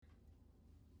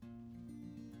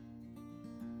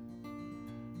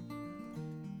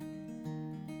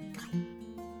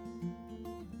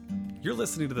You're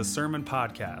listening to the Sermon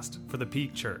Podcast for the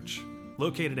Peak Church,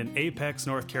 located in Apex,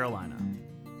 North Carolina.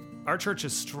 Our church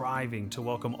is striving to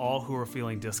welcome all who are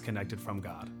feeling disconnected from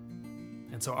God.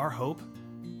 And so our hope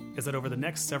is that over the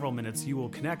next several minutes, you will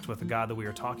connect with the God that we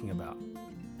are talking about,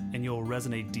 and you'll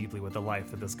resonate deeply with the life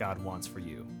that this God wants for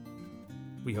you.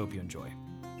 We hope you enjoy.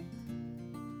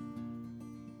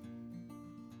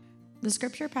 The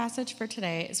scripture passage for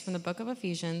today is from the book of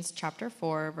Ephesians, chapter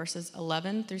 4, verses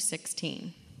 11 through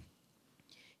 16.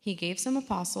 He gave some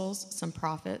apostles, some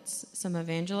prophets, some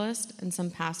evangelists, and some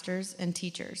pastors and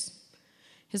teachers.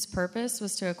 His purpose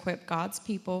was to equip God's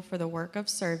people for the work of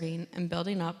serving and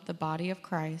building up the body of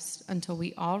Christ until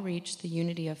we all reach the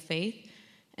unity of faith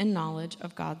and knowledge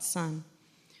of God's Son.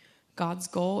 God's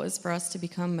goal is for us to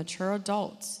become mature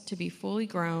adults, to be fully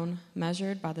grown,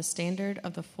 measured by the standard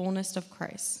of the fullness of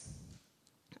Christ.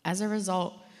 As a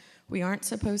result, we aren't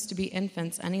supposed to be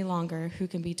infants any longer who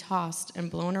can be tossed and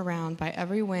blown around by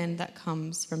every wind that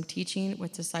comes from teaching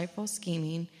with deceitful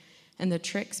scheming and the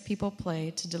tricks people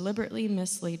play to deliberately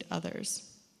mislead others.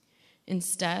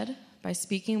 Instead, by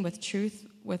speaking with truth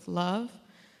with love,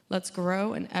 let's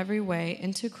grow in every way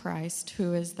into Christ,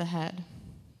 who is the head.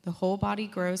 The whole body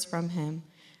grows from him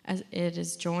as it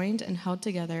is joined and held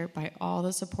together by all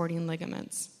the supporting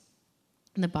ligaments.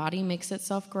 The body makes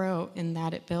itself grow in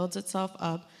that it builds itself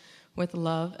up with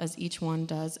love as each one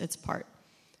does its part.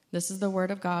 This is the word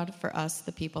of God for us,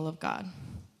 the people of God.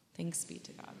 Thanks be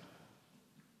to God.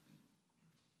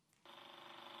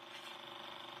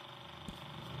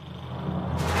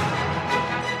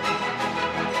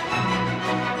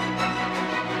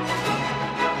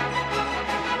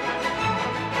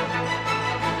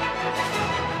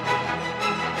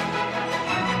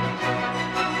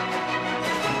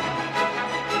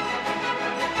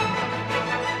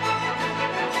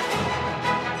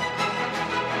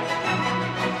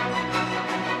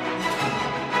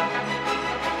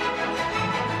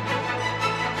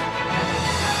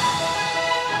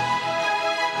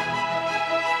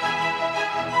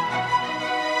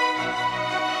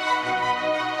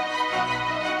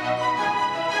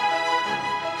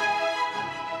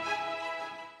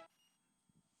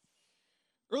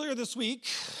 Earlier this week,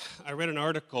 I read an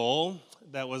article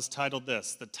that was titled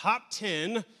this, The Top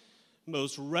 10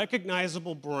 Most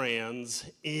Recognizable Brands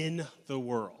in the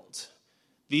World.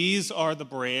 These are the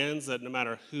brands that no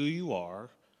matter who you are,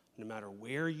 no matter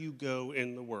where you go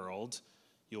in the world,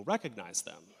 you'll recognize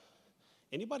them.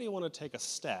 Anybody want to take a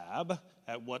stab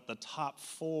at what the top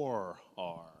 4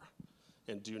 are?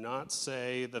 And do not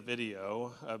say the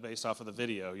video, based off of the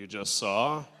video you just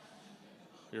saw.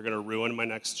 You're going to ruin my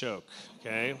next joke,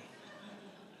 okay?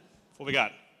 What we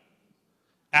got?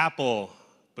 Apple.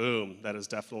 Boom. That is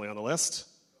definitely on the list.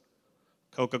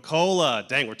 Coca-Cola.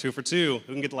 Dang, we're 2 for 2.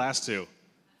 Who can get the last 2?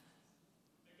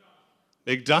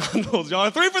 McDonald's. Y'all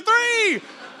are 3 for 3.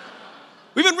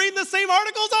 We've been reading the same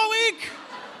articles all week.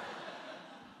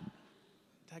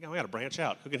 Dang, we got to branch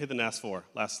out. Who can hit the last 4?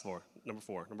 Last 4. Number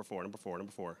 4. Number 4. Number 4.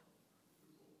 Number 4.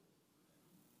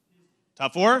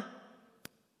 Top 4?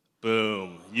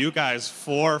 Boom. You guys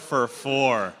 4 for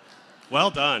 4.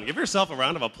 Well done. Give yourself a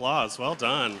round of applause. Well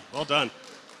done. Well done.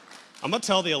 I'm going to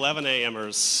tell the 11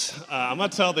 a.m.ers.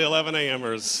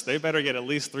 They better get at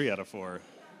least 3 out of 4.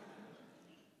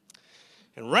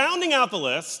 And rounding out the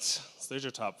list, so there's your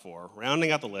top 4.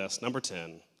 Rounding out the list, number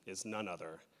 10 is none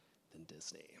other than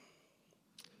Disney.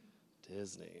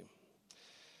 Disney.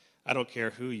 I don't care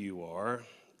who you are.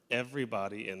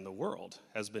 Everybody in the world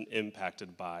has been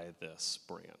impacted by this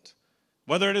brand.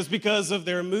 Whether it is because of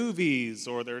their movies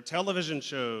or their television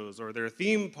shows or their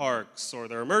theme parks or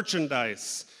their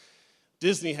merchandise,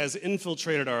 Disney has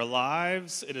infiltrated our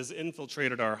lives, it has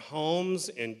infiltrated our homes,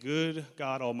 and good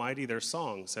God Almighty, their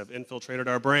songs have infiltrated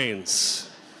our brains.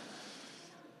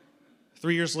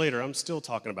 3 years later, I'm still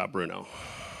talking about Bruno,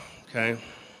 okay?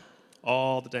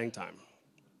 All the dang time.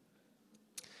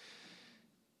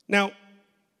 Now,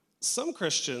 some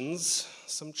Christians,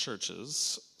 some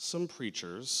churches, some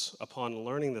preachers, upon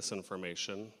learning this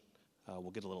information, will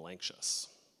get a little anxious.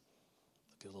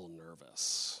 They'll get a little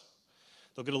nervous.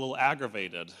 They'll get a little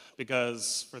aggravated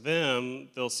because for them,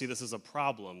 they'll see this as a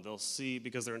problem. They'll see,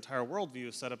 because their entire worldview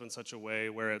is set up in such a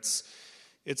way where it's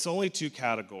only 2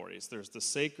 categories. There's the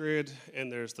sacred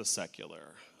and there's the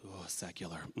secular. Oh,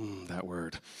 secular, that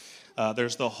word.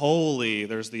 There's the holy,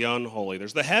 there's the unholy.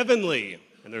 There's the heavenly,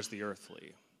 and there's the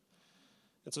earthly.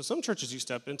 And so some churches you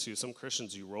step into, some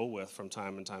Christians you roll with from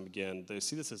time and time again, they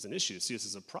see this as an issue, see this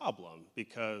as a problem,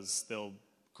 because they'll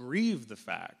grieve the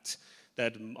fact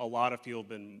that a lot of people have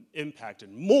been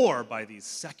impacted more by these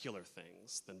secular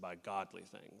things than by godly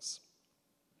things.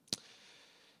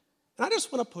 And I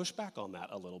just want to push back on that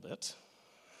a little bit.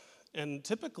 And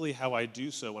typically how I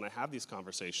do so when I have these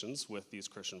conversations with these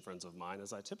Christian friends of mine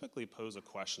is I typically pose a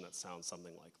question that sounds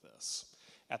something like this.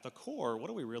 At the core, what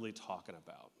are we really talking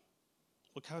about?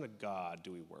 What kind of God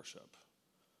do we worship?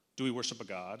 Do we worship a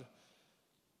God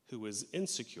who is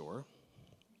insecure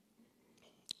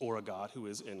or a God who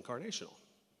is incarnational?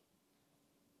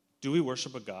 Do we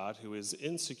worship a God who is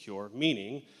insecure,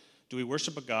 meaning do we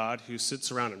worship a God who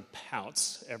sits around and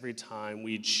pouts every time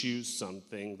we choose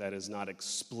something that is not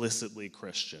explicitly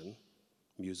Christian?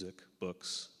 Music,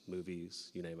 books,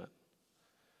 movies, you name it.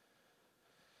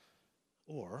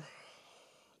 Or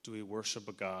do we worship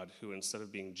a God who, instead of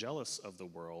being jealous of the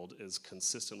world, is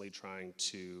consistently trying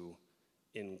to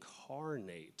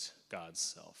incarnate God's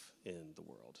self in the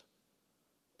world?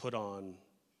 Put on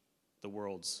the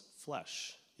world's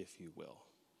flesh, if you will,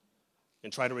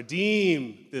 and try to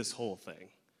redeem this whole thing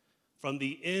from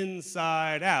the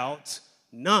inside out,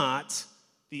 not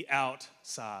the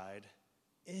outside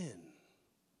in.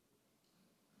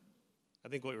 I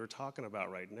think what we're talking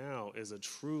about right now is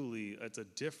it's a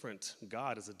different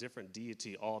God, is a different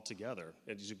deity altogether.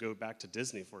 And as you go back to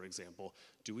Disney, for example,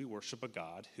 do we worship a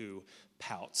God who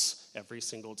pouts every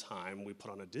single time we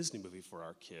put on a Disney movie for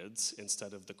our kids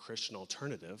instead of the Christian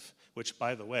alternative? Which,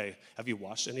 by the way, have you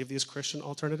watched any of these Christian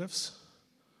alternatives?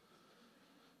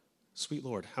 Sweet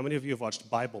Lord, how many of you have watched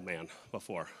Bible Man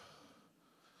before?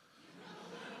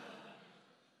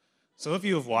 Some of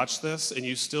you have watched this and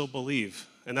you still believe,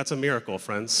 and that's a miracle,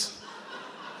 friends.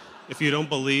 If you don't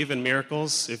believe in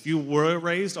miracles, if you were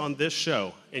raised on this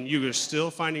show and you are still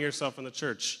finding yourself in the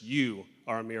church, you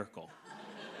are a miracle.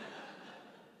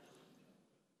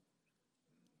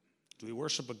 Do we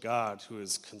worship a God who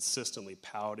is consistently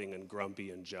pouting and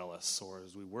grumpy and jealous, or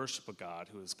do we worship a God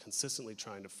who is consistently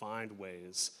trying to find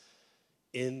ways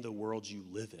in the world you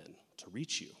live in to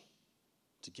reach you,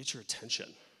 to get your attention,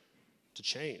 to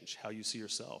change how you see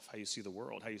yourself, how you see the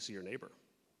world, how you see your neighbor?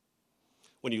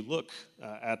 When you look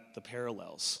at the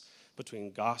parallels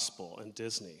between gospel and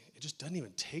Disney, it just doesn't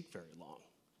even take very long.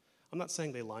 I'm not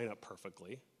saying they line up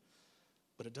perfectly,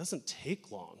 but it doesn't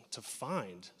take long to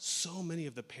find so many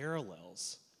of the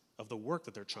parallels of the work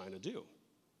that they're trying to do.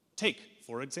 Take,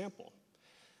 for example,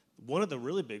 one of the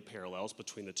really big parallels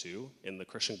between the two in the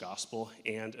Christian gospel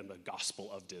and in the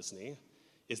gospel of Disney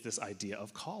is this idea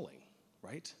of calling,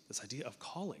 right? This idea of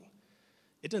calling.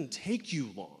 It doesn't take you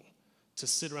long to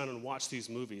sit around and watch these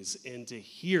movies and to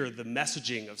hear the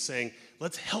messaging of saying,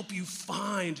 let's help you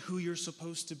find who you're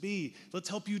supposed to be. Let's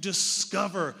help you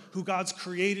discover who God's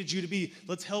created you to be.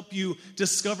 Let's help you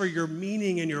discover your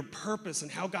meaning and your purpose and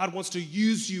how God wants to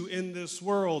use you in this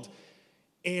world.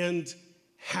 And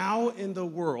how in the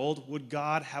world would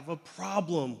God have a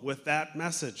problem with that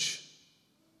message?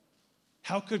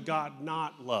 How could God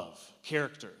not love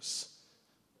characters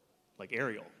like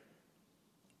Ariel,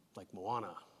 like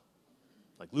Moana,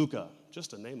 like Luca,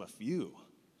 just to name a few,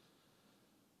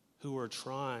 who are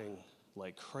trying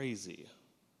like crazy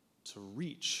to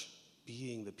reach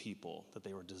being the people that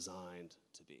they were designed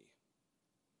to be?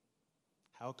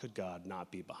 How could God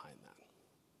not be behind that?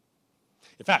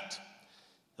 In fact,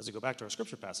 as we go back to our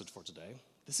scripture passage for today,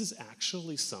 this is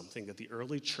actually something that the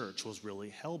early church was really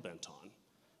hell-bent on.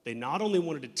 They not only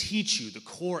wanted to teach you the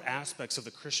core aspects of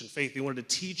the Christian faith, they wanted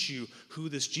to teach you who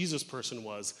this Jesus person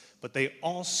was, but they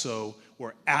also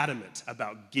were adamant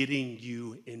about getting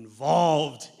you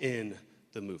involved in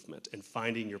the movement and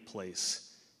finding your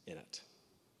place in it.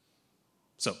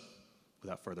 So,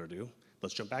 without further ado,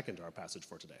 let's jump back into our passage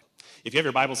for today. If you have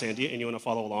your Bibles handy and you want to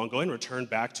follow along, go ahead and return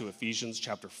back to Ephesians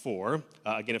chapter 4.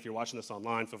 Again, if you're watching this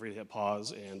online, feel free to hit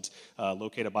pause and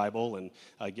locate a Bible and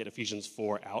get Ephesians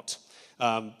 4 out.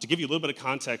 To give you a little bit of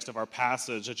context of our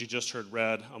passage that you just heard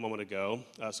read a moment ago,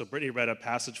 so Brittany read a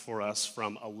passage for us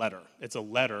from a letter. It's a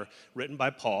letter written by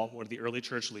Paul, one of the early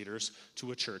church leaders,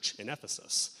 to a church in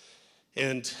Ephesus.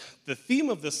 And the theme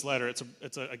of this letter,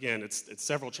 it's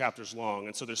several chapters long,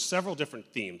 and so there's several different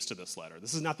themes to this letter.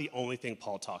 This is not the only thing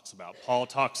Paul talks about. Paul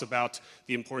talks about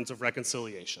the importance of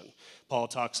reconciliation. Paul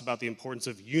talks about the importance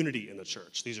of unity in the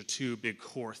church. These are two big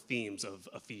core themes of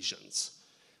Ephesians.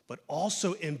 But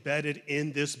also embedded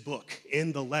in this book,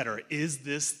 in the letter, is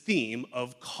this theme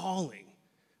of calling,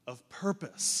 of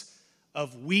purpose,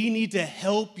 of we need to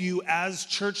help you as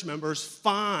church members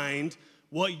find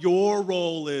what your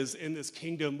role is in this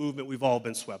kingdom movement we've all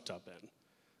been swept up in.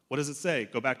 What does it say?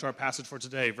 Go back to our passage for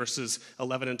today, verses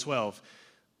 11 and 12.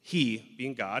 He,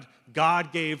 being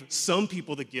God gave some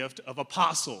people the gift of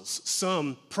apostles,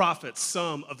 some prophets,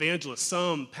 some evangelists,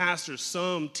 some pastors,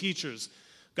 some teachers,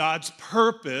 God's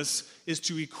purpose is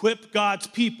to equip God's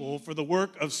people for the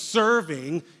work of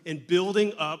serving and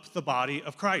building up the body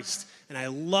of Christ. And I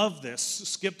love this.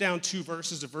 Skip down 2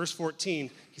 verses to verse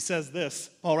 14. He says this,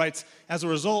 Paul writes, as a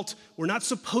result, we're not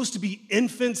supposed to be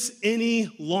infants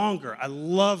any longer. I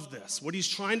love this. What he's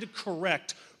trying to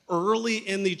correct early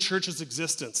in the church's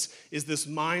existence is this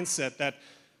mindset that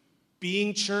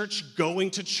being church,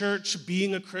 going to church,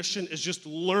 being a Christian is just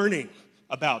learning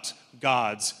about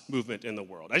God's movement in the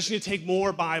world. I just need to take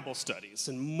more Bible studies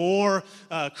and more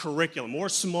curriculum, more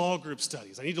small group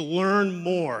studies. I need to learn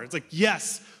more. It's like,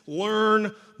 yes,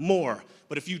 learn more.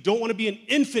 But if you don't want to be an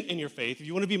infant in your faith, if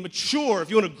you want to be mature, if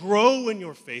you want to grow in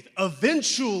your faith,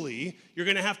 eventually you're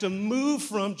going to have to move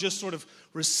from just sort of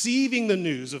receiving the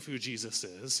news of who Jesus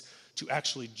is to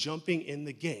actually jumping in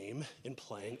the game and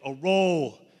playing a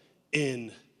role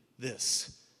in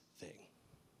this thing.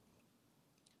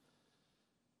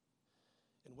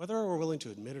 And whether we're willing to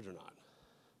admit it or not,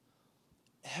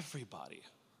 everybody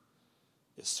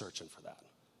is searching for that.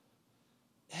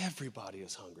 Everybody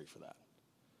is hungry for that.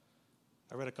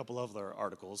 I read a couple of other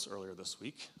articles earlier this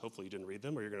week. Hopefully you didn't read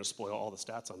them or you're going to spoil all the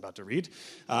stats I'm about to read.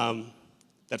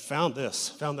 That found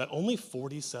that only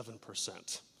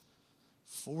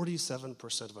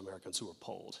 47% of Americans who were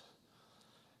polled.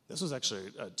 This was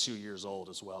actually 2 years old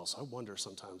as well, so I wonder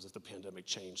sometimes if the pandemic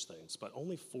changed things. But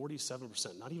only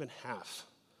 47%, not even half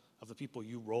of the people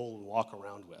you roll and walk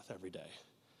around with every day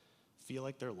feel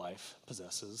like their life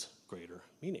possesses greater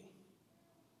meaning.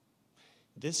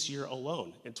 This year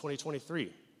alone, in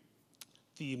 2023,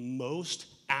 the most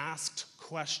asked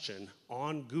question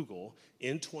on Google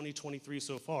in 2023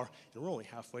 so far, and we're only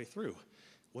halfway through,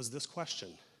 was this question: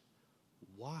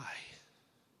 why?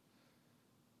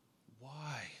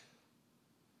 Why?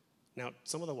 Now,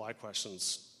 some of the why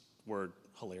questions were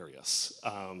hilarious,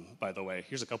 by the way.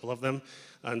 Here's a couple of them.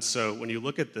 And so when you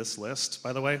look at this list,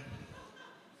 by the way,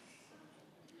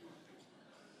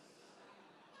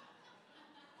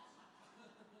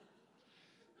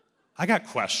 I got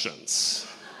questions.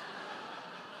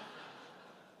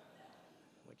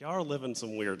 Like, y'all are living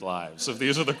some weird lives if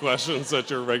these are the questions that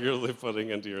you're regularly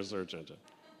putting into your search engine.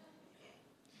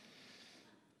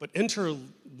 But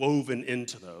interwoven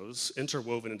into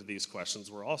these questions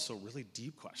were also really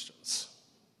deep questions.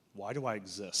 Why do I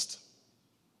exist?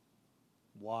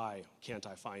 Why can't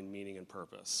I find meaning and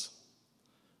purpose?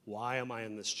 Why am I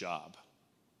in this job?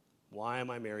 Why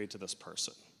am I married to this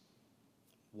person?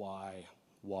 Why?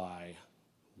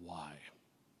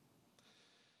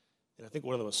 And I think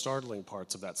one of the most startling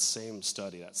parts of that same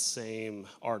study, that same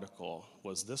article,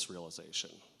 was this realization: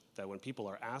 that when people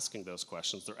are asking those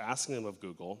questions, they're asking them of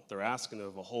Google, they're asking them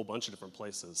of a whole bunch of different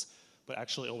places, but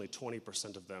actually only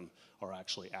 20% of them are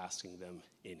actually asking them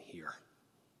in here.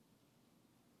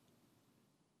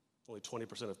 Only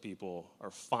 20% of people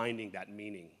are finding that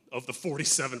meaning. Of the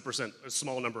 47%, a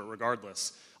small number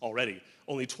regardless already,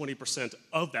 only 20%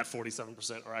 of that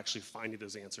 47% are actually finding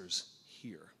those answers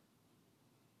here.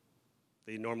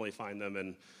 They normally find them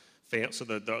in, so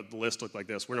the list looked like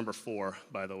this. We're number 4,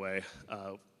 by the way.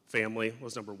 Family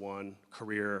was number 1,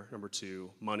 career number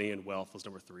 2, money and wealth was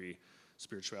number 3,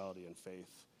 spirituality and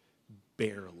faith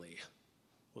barely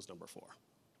was number 4.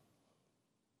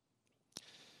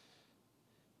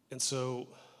 And so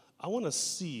I want to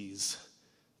seize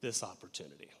this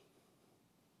opportunity.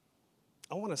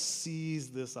 I want to seize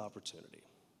this opportunity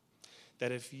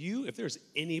that if there's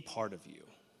any part of you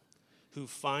who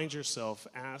finds yourself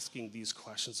asking these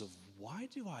questions of why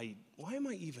am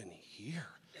I even here?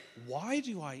 Why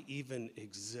do I even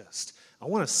exist? I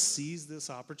want to seize this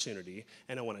opportunity,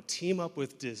 and I want to team up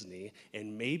with Disney,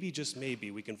 and maybe, just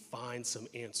maybe, we can find some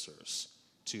answers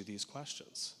to these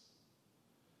questions.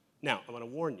 Now, I'm going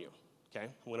to warn you, okay?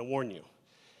 I'm going to warn you.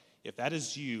 If that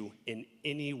is you in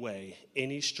any way,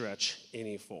 any stretch,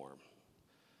 any form,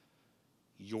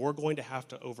 you're going to have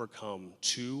to overcome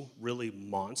 2 really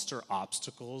monster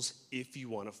obstacles if you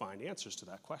want to find answers to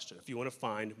that question, if you want to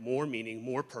find more meaning,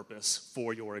 more purpose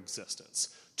for your existence.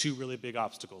 2 really big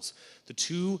obstacles.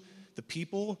 The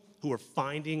people who are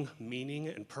finding meaning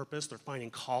and purpose, they're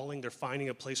finding calling, they're finding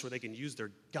a place where they can use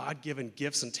their God-given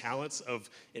gifts and talents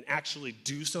and actually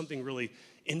do something really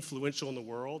influential in the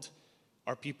world,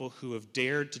 are people who have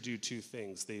dared to do 2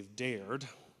 things. They've dared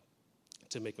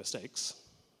to make mistakes,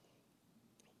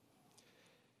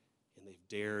 and they've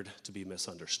dared to be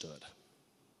misunderstood.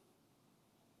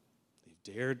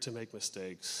 They've dared to make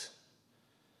mistakes,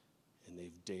 and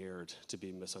they've dared to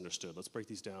be misunderstood. Let's break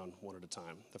these down one at a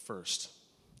time. The first: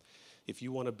 if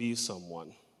you want to be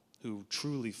someone who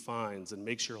truly finds and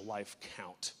makes your life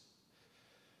count,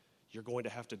 you're going to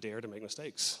have to dare to make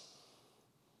mistakes.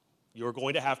 You're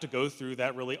going to have to go through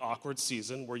that really awkward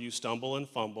season where you stumble and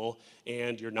fumble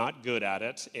and you're not good at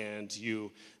it and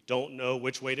you don't know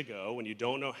which way to go and you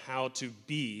don't know how to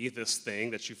be this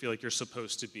thing that you feel like you're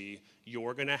supposed to be.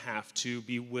 You're going to have to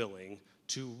be willing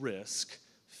to risk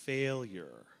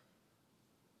failure.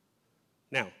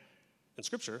 Now, in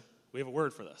Scripture, we have a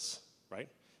word for this, right?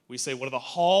 We say one of the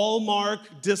hallmark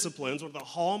disciplines, one of the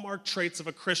hallmark traits of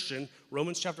a Christian,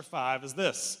 Romans chapter 5, is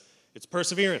this. It's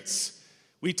perseverance.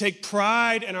 We take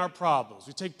pride in our problems.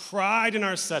 We take pride in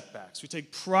our setbacks. We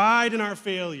take pride in our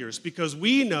failures because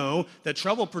we know that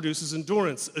trouble produces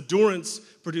endurance. Endurance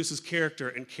produces character,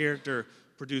 and character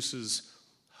produces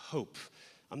hope.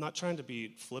 I'm not trying to be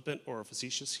flippant or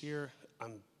facetious here.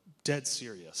 I'm dead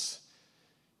serious.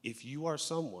 If you are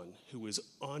someone who is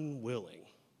unwilling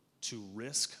to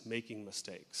risk making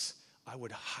mistakes, I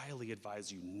would highly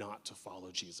advise you not to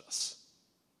follow Jesus.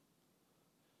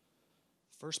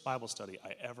 First Bible study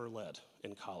I ever led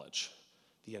in college.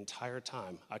 The entire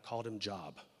time, I called him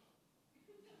Job.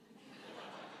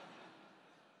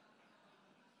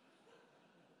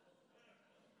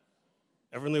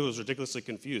 Everyone was ridiculously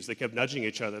confused. They kept nudging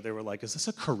each other. They were like, is this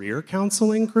a career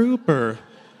counseling group? Or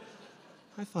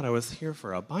I thought I was here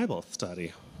for a Bible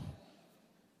study.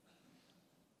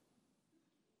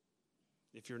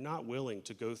 If you're not willing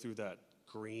to go through that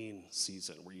green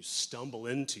season where you stumble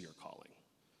into your calling,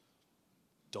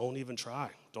 don't even try.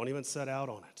 Don't even set out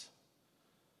on it.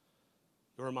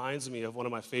 It reminds me of one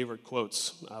of my favorite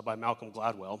quotes by Malcolm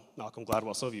Gladwell. Malcolm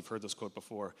Gladwell, some of you have heard this quote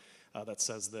before, that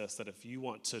says this, that if you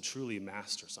want to truly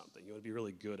master something, you want to be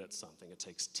really good at something, it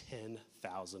takes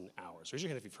 10,000 hours. Raise your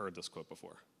hand if you've heard this quote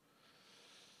before.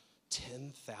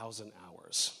 10,000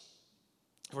 hours.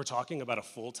 If we're talking about a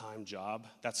full-time job,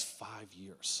 that's 5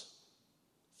 years.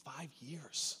 5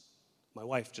 years. My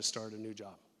wife just started a new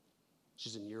job.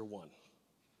 She's in year 1.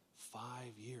 5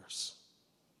 years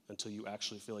until you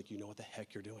actually feel like you know what the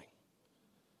heck you're doing.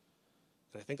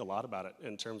 And I think a lot about it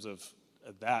in terms of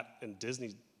that, and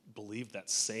Disney believed that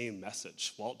same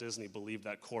message. Walt Disney believed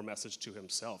that core message to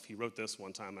himself. He wrote this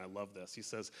one time, and I love this. He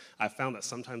says, I found that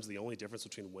sometimes the only difference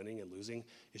between winning and losing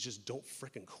is just don't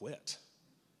frickin' quit.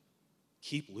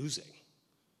 Keep losing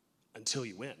until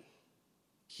you win.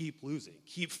 Keep losing,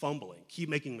 keep fumbling, keep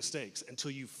making mistakes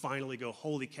until you finally go,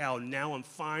 holy cow, now I'm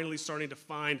finally starting to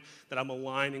find that I'm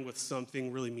aligning with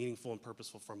something really meaningful and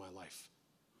purposeful for my life.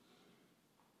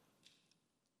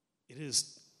 It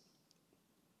is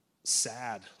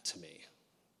sad to me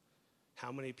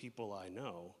how many people I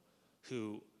know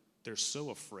who they're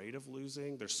so afraid of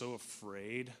losing, they're so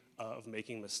afraid of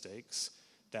making mistakes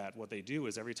that what they do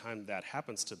is every time that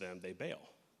happens to them, they bail.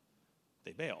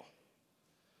 They bail.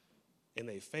 And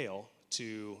they fail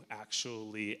to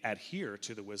actually adhere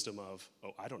to the wisdom of,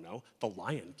 The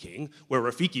Lion King, where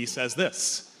Rafiki says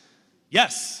this.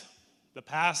 Yes, the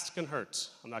past can hurt.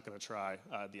 I'm not going to try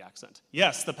the accent.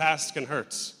 Yes, the past can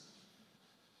hurt.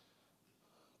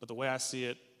 But the way I see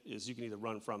it is you can either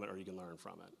run from it or you can learn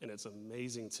from it. And it's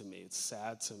amazing to me, it's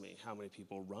sad to me how many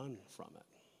people run from it.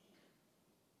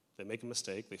 They make a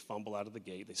mistake, they fumble out of the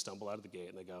gate, they stumble out of the gate,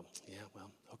 and they go, I'm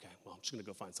just going to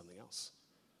go find something else.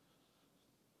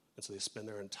 And so they spend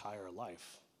their entire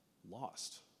life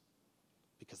lost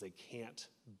because they can't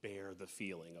bear the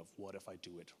feeling of what if I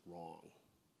do it wrong.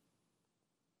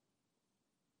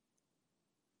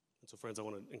 And so friends, I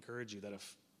want to encourage you that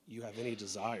if you have any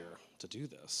desire to do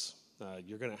this,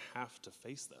 you're going to have to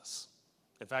face this.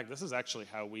 In fact, this is actually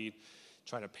how we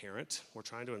try to parent. We're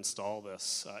trying to instill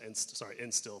this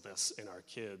in our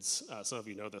kids. Some of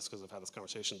you know this because I've had this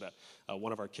conversation that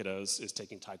one of our kiddos is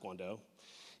taking Taekwondo.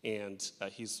 And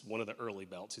he's one of the early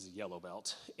belts. He's a yellow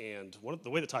belt. And the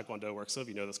way that Taekwondo works, some of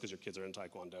you know this because your kids are in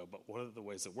Taekwondo, but one of the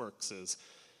ways it works is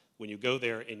when you go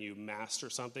there and you master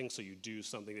something, so you do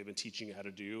something they've been teaching you how to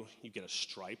do, you get a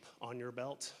stripe on your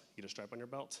belt.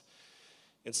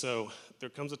 And so there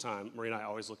comes a time, Marie and I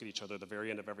always look at each other at the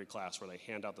very end of every class where they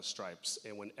hand out the stripes.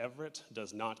 And when Everett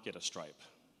does not get a stripe,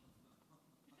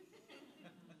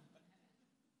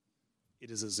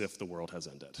 it is as if the world has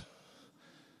ended.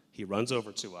 He runs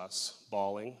over to us,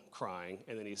 bawling, crying,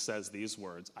 and then he says these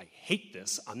words, I hate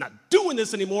this, I'm not doing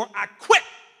this anymore, I quit!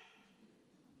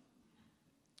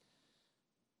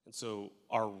 And so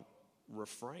our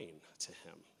refrain to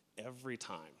him every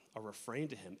time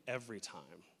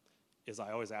is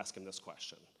I always ask him this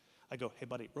question. I go, hey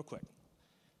buddy, real quick.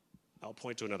 I'll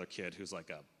point to another kid who's like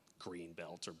a green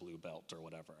belt or blue belt or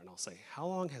whatever, and I'll say, how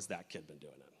long has that kid been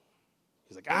doing it?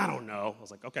 He's like, I don't know. I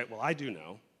was like, okay, well, I do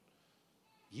know.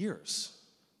 Years.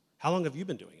 How long have you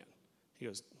been doing it? He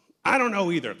goes, I don't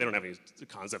know either. They don't have any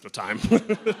concept of time.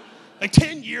 Like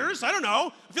 10 years? I don't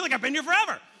know. I feel like I've been here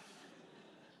forever.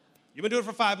 You've been doing it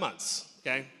for 5 months,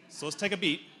 okay? So let's take a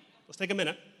beat. Let's take a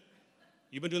minute.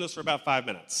 You've been doing this for about 5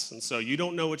 minutes, and so you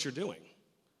don't know what you're doing.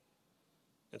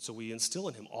 And so we instill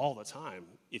in him all the time,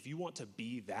 if you want to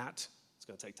be that, it's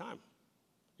going to take time.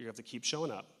 You're going to have to keep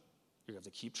showing up. You're going to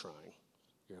have to keep trying.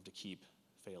 You're going to have to keep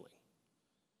failing.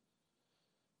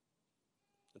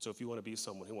 And so if you want to be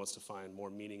someone who wants to find more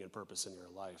meaning and purpose in your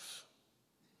life,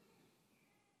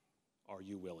 are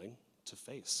you willing to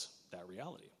face that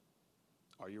reality?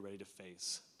 Are you ready to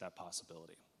face that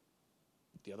possibility?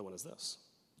 The other one is this.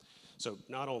 So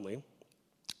not only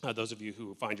those of you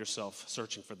who find yourself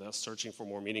searching for this, searching for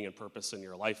more meaning and purpose in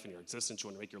your life and your existence, you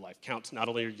want to make your life count, not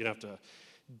only are you going to have to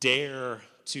dare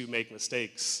to make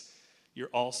mistakes, you're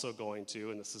also going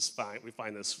to, and this is fine, we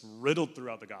find this riddled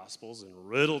throughout the Gospels and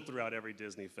riddled throughout every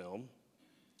Disney film,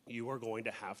 you are going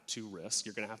to have to risk,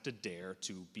 you're going to have to dare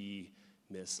to be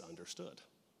misunderstood.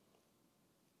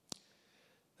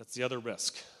 That's the other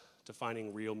risk to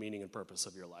finding real meaning and purpose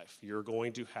of your life. You're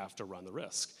going to have to run the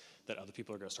risk that other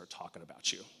people are going to start talking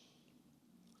about you.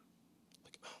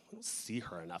 Like, oh, I don't see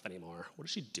her enough anymore. What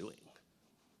is she doing?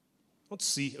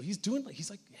 He's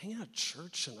like hanging out at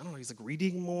church, and I don't know, he's like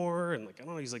reading more, and like, I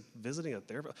don't know, he's like visiting a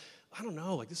therapist. I don't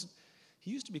know,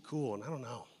 he used to be cool, and I don't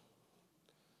know.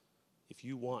 If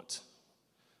you want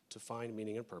to find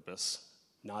meaning and purpose,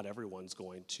 not everyone's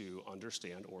going to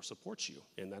understand or support you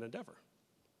in that endeavor.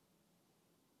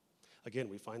 Again,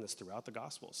 we find this throughout the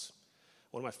Gospels.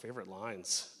 One of my favorite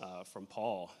lines from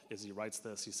Paul is he writes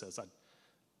this, he says,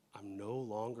 I'm no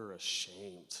longer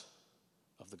ashamed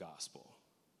of the gospel.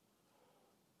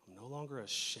 I'm no longer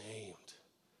ashamed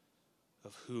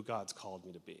of who God's called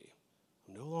me to be.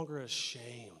 I'm no longer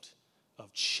ashamed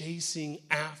of chasing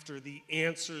after the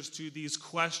answers to these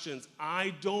questions.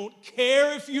 I don't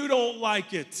care if you don't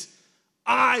like it.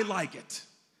 I like it.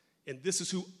 And this is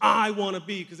who I want to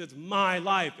be because it's my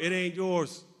life. It ain't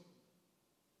yours.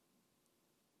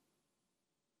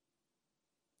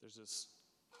 There's this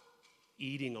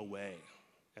eating away,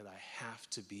 and I have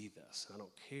to be this. I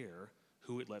don't care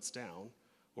who it lets down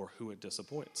or who it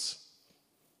disappoints.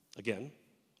 Again,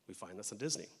 we find this in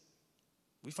Disney.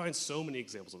 We find so many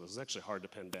examples of this. It's actually hard to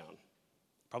pin down.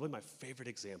 Probably my favorite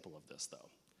example of this, though,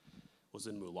 was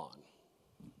in Mulan.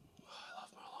 Oh, I love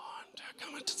Mulan.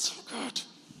 Damn it, it's so good.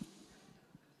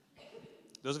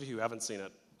 Those of you who haven't seen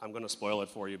it, I'm going to spoil it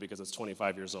for you because it's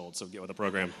 25 years old, so get with the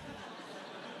program.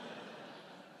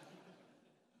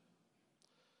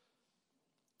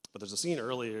 But there's a scene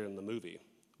earlier in the movie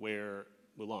where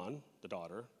Mulan, the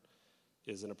daughter,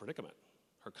 is in a predicament.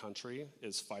 Her country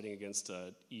is fighting against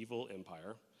an evil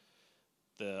empire.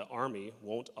 The army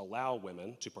won't allow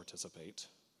women to participate.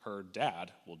 Her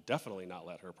dad will definitely not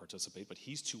let her participate, but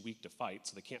he's too weak to fight,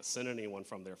 so they can't send anyone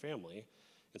from their family.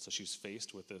 And so she's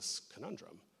faced with this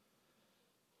conundrum.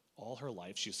 All her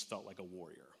life, she's felt like a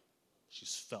warrior.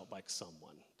 She's felt like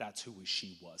someone. That's who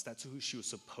she was. That's who she was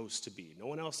supposed to be. No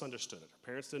one else understood it. Her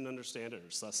parents didn't understand it. Her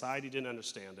society didn't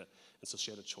understand it. And so she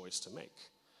had a choice to make.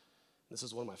 This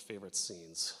is one of my favorite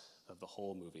scenes of the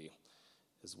whole movie,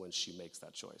 is when she makes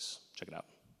that choice. Check it out.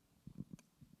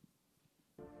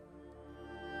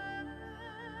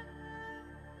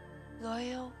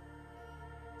 Loyal,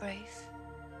 brave,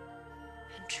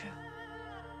 and true.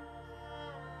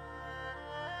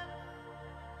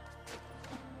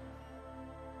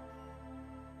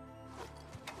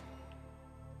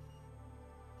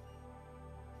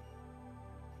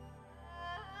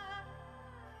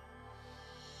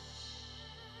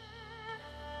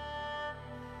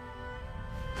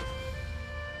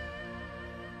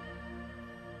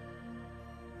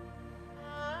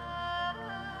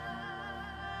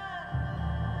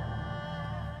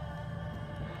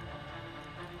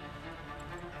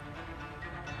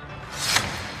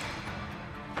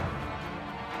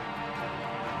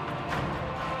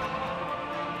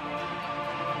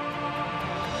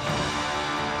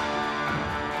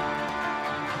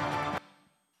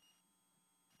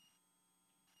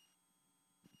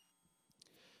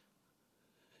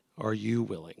 Are you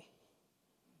willing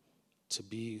to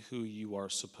be who you are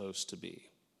supposed to be,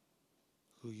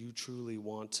 who you truly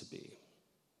want to be,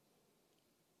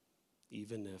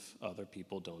 even if other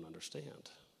people don't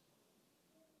understand?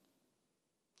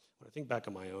 When I think back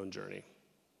on my own journey,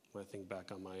 when I think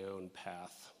back on my own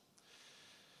path,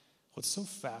 what's so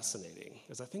fascinating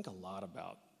is I think a lot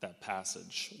about that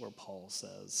passage where Paul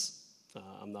says,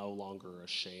 I'm no longer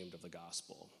ashamed of the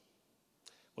gospel.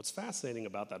 What's fascinating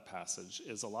about that passage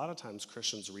is a lot of times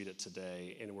Christians read it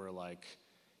today and we're like,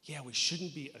 yeah, we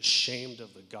shouldn't be ashamed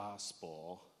of the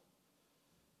gospel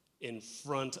in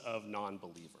front of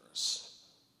non-believers.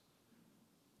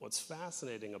 what's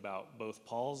fascinating about both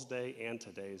Paul's day and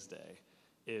today's day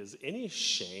is any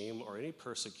shame or any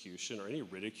persecution or any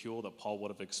ridicule that Paul would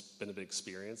have been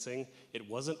experiencing, it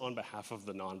wasn't on behalf of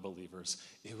the non-believers.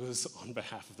 It was on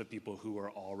behalf of the people who were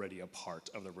already a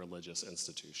part of the religious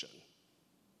institution.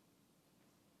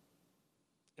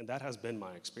 And that has been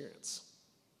my experience.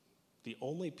 The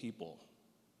only people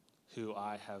who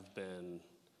I have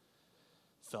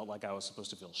felt like I was supposed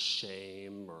to feel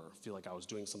shame or feel like I was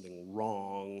doing something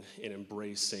wrong in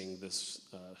embracing this,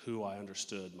 who I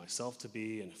understood myself to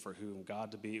be and for whom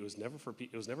God to be. It was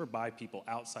never by people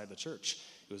outside the church.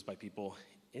 It was by people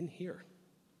in here.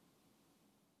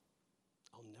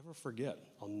 I'll never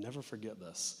forget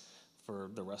this for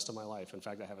the rest of my life. In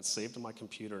fact, I have it saved in my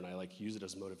computer and I use it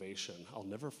as motivation. I'll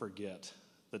never forget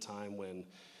the time when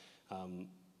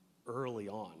early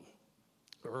on,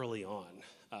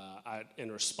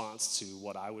 in response to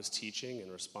what I was teaching,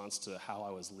 in response to how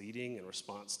I was leading, in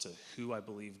response to who I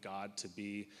believe God to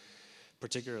be,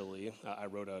 particularly, I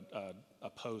wrote a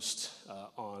post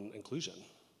on inclusion.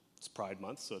 It's Pride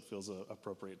Month, so it feels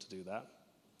appropriate to do that.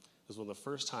 It was one of the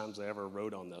first times I ever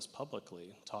wrote on this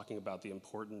publicly, talking about the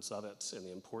importance of it and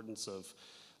the importance of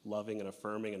loving and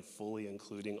affirming and fully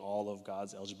including all of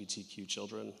God's LGBTQ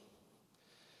children.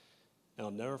 And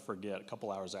I'll never forget, a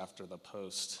couple hours after the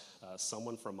post,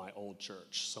 someone from my old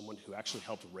church, someone who actually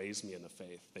helped raise me in the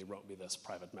faith, they wrote me this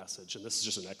private message, and this is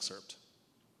just an excerpt.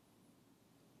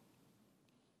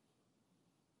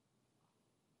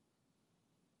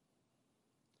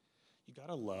 You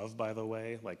gotta love, by the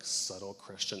way, subtle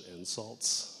Christian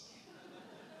insults.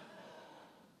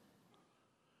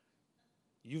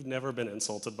 You've never been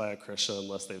insulted by a Christian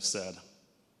unless they've said,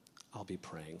 "I'll be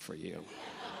praying for you."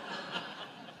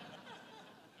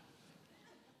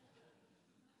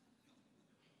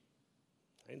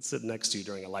 I didn't sit next to you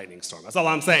during a lightning storm. That's all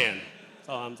I'm saying.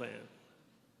 But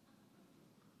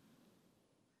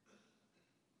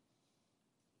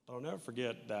I'll never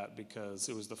forget that because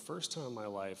it was the first time in my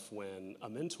life when a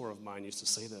mentor of mine used to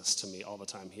say this to me all the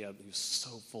time. He was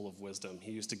so full of wisdom.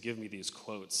 He used to give me these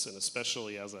quotes, and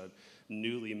especially as a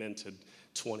newly minted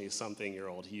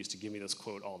 20-something-year-old, he used to give me this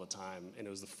quote all the time. And it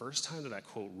was the first time that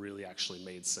quote really actually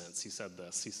made sense. He said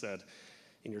this. He said,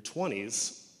 "In your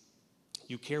 20s,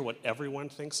 you care what everyone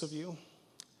thinks of you.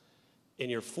 In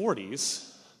your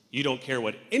 40s, you don't care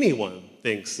what anyone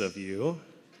thinks of you."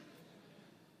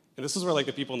 And this is where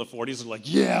the people in the 40s are like,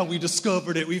 "Yeah, we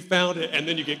discovered it, we found it." And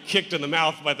then you get kicked in the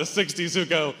mouth by the 60s who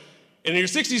go, and in your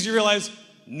 60s you realize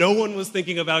no one was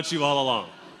thinking about you all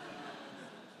along.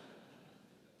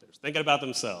 They were thinking about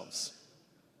themselves.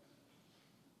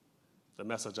 The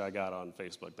message I got on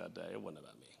Facebook that day, it wasn't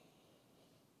about me.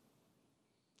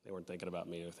 They weren't thinking about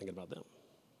me, they were thinking about them.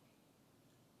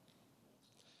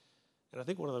 And I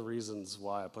think one of the reasons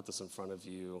why I put this in front of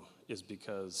you is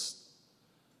because,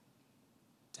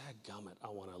 dadgummit, I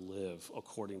want to live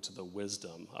according to the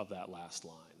wisdom of that last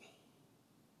line.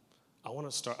 I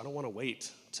don't want to wait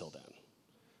till then.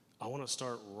 I want to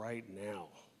start right now,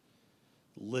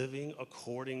 living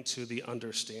according to the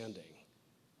understanding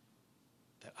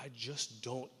that I just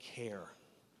don't care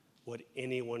what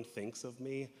anyone thinks of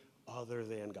me other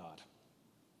than God.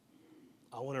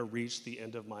 I want to reach the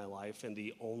end of my life, and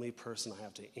the only person I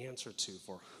have to answer to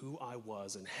for who I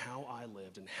was and how I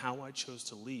lived and how I chose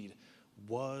to lead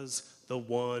was the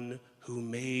one who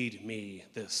made me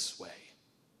this way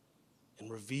and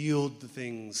revealed the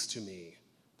things to me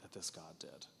that this God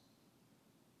did.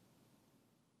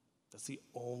 That's the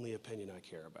only opinion I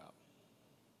care about.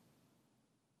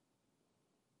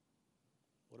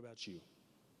 What about you?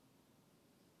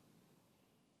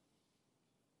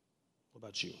 What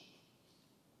about you?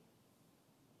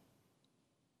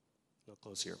 I'll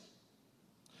close here.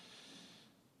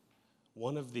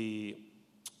 One of the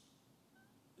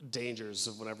dangers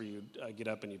of whenever you get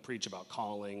up and you preach about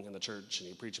calling in the church and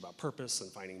you preach about purpose and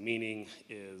finding meaning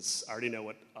is, I already know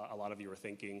what a lot of you are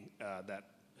thinking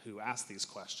who ask these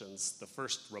questions. The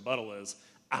first rebuttal is,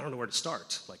 I don't know where to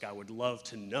start. I would love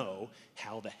to know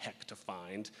how the heck to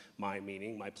find my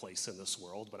meaning, my place in this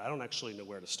world, but I don't actually know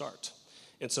where to start.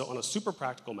 And so on a super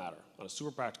practical matter,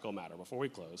 before we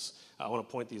close, I want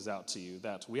to point these out to you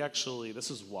that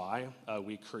this is why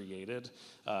we created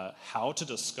How to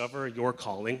Discover Your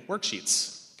Calling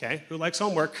worksheets. Okay, who likes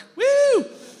homework? Woo!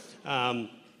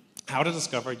 How to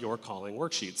Discover Your Calling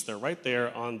worksheets. They're right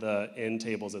there on the end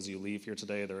tables as you leave here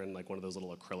today. They're in one of those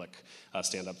little acrylic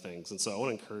stand-up things. And so I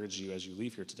want to encourage you as you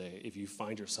leave here today, if you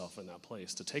find yourself in that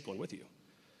place, to take one with you.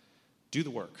 Do the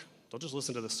work. Don't just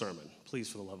listen to this sermon, please,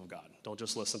 for the love of God. Don't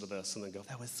just listen to this and then go,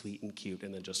 that was sweet and cute,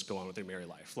 and then just go on with your merry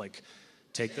life.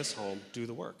 Take this home, do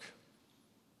the work.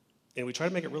 And we try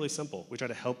to make it really simple. We try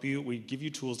to help you. We give you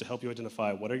tools to help you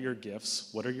identify what are your gifts,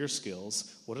 what are your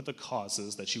skills, what are the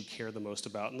causes that you care the most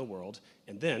about in the world,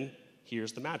 and then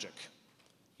here's the magic.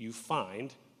 You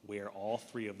find where all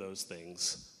three of those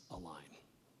things align.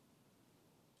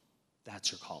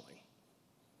 That's your calling.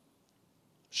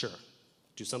 Sure.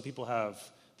 Do some people have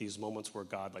these moments where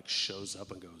God shows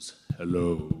up and goes,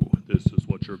 "Hello, this is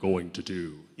what you're going to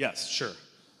do"? Yes, sure.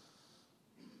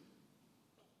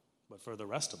 But for the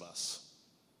rest of us,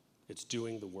 it's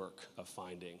doing the work of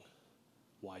finding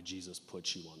why Jesus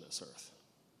put you on this earth.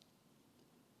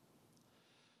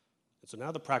 And so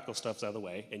now the practical stuff's out of the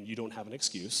way, and you don't have an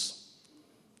excuse.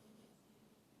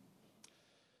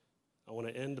 I want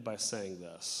to end by saying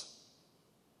this,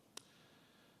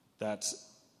 that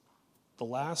the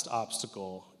last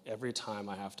obstacle every time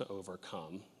I have to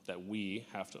overcome, that we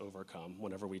have to overcome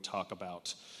whenever we talk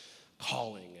about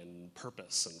calling and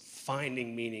purpose and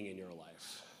finding meaning in your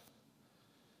life,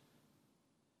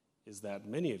 is that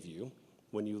many of you,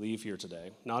 when you leave here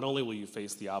today, not only will you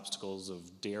face the obstacles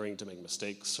of daring to make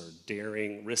mistakes or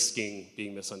risking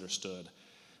being misunderstood,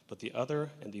 but the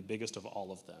other and the biggest of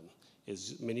all of them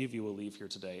is many of you will leave here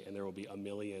today and there will be a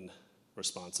million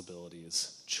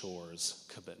responsibilities, chores,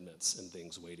 commitments, and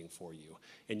things waiting for you.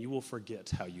 And you will forget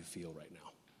how you feel right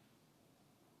now.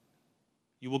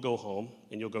 You will go home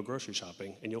and you'll go grocery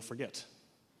shopping and you'll forget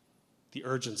the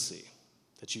urgency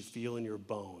that you feel in your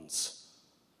bones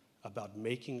about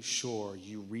making sure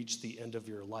you reach the end of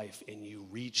your life, and you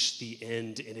reach the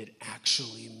end and it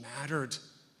actually mattered.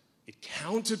 It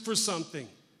counted for something.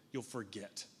 You'll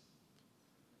forget.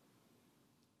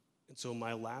 And so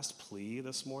my last plea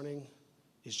this morning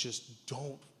is just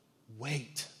don't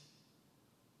wait.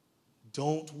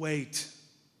 Don't wait.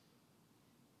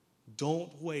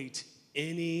 Don't wait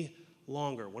any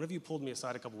longer. One of you pulled me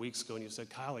aside a couple weeks ago and you said,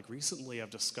 "Kyle, recently I've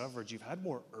discovered you've had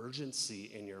more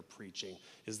urgency in your preaching.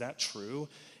 Is that true?"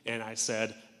 And I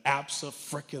said,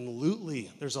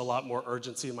 abso-frickin-lutely. There's a lot more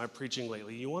urgency in my preaching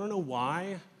lately. You want to know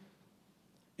why?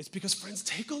 It's because, friends,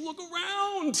 take a look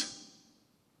around.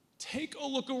 Take a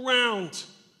look around.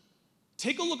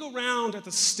 Take a look around at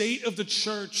the state of the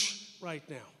church right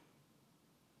now.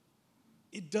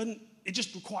 It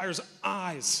just requires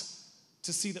eyes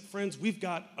to see that, friends, we've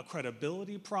got a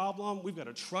credibility problem, we've got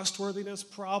a trustworthiness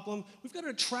problem, we've got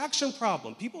an attraction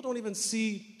problem. People don't even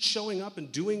see showing up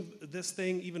and doing this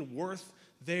thing even worth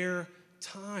their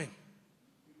time.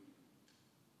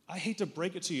 I hate to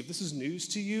break it to you. If this is news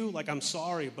to you, I'm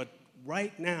sorry, but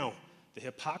right now, the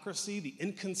hypocrisy, the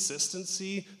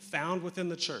inconsistency found within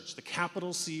the church, the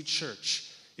capital C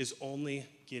church, is only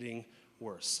getting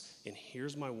worse. And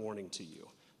here's my warning to you.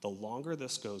 The longer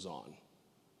this goes on,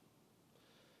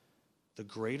 the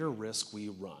greater risk we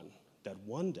run that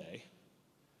one day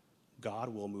God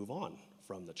will move on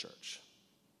from the church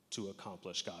to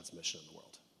accomplish God's mission in the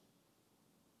world.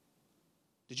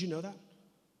 Did you know that?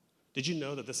 Did you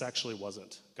know that this actually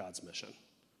wasn't God's mission?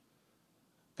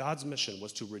 God's mission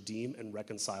was to redeem and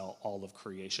reconcile all of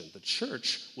creation. The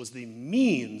church was the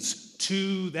means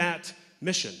to that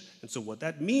mission. And so what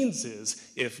that means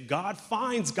is, if God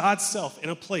finds God's self in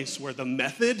a place where the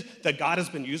method that God has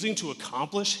been using to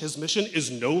accomplish his mission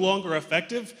is no longer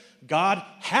effective, God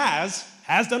has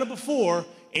done it before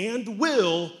and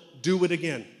will do it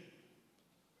again.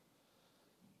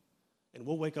 And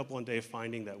we'll wake up one day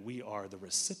finding that we are the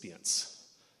recipients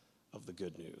of the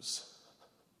good news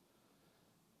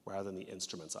rather than the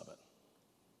instruments of it.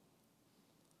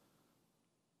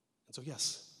 And so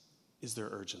yes, is there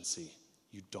urgency?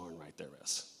 You darn right there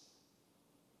is.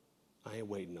 I ain't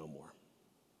waiting no more.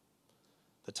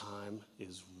 The time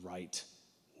is right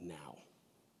now.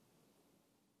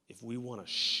 If we want a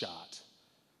shot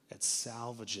at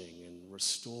salvaging and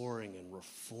restoring and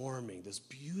reforming this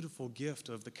beautiful gift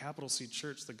of the capital C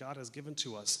church that God has given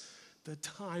to us, the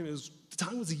time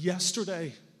was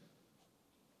yesterday.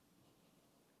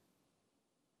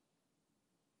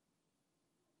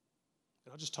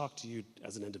 And I'll just talk to you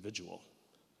as an individual.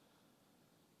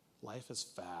 Life is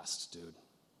fast, dude.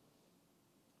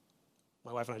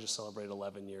 My wife and I just celebrated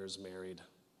 11 years married.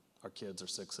 Our kids are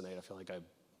 6 and 8. I feel like I'm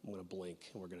going to blink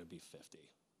and we're going to be 50.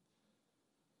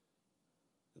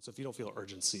 And so if you don't feel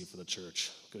urgency for the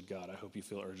church, good God, I hope you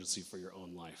feel urgency for your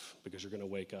own life, because you're going to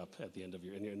wake up at the end of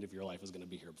your life is going to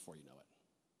be here before you know it.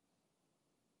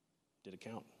 Did it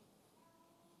count?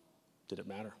 Did it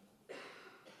matter?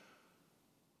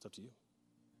 It's up to you.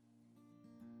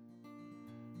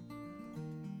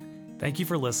 Thank you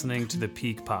for listening to the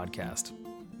Peak Podcast.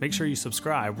 Make sure you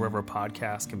subscribe wherever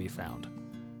podcasts can be found.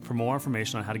 For more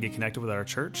information on how to get connected with our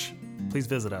church, please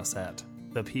visit us at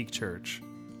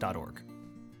thepeakchurch.org.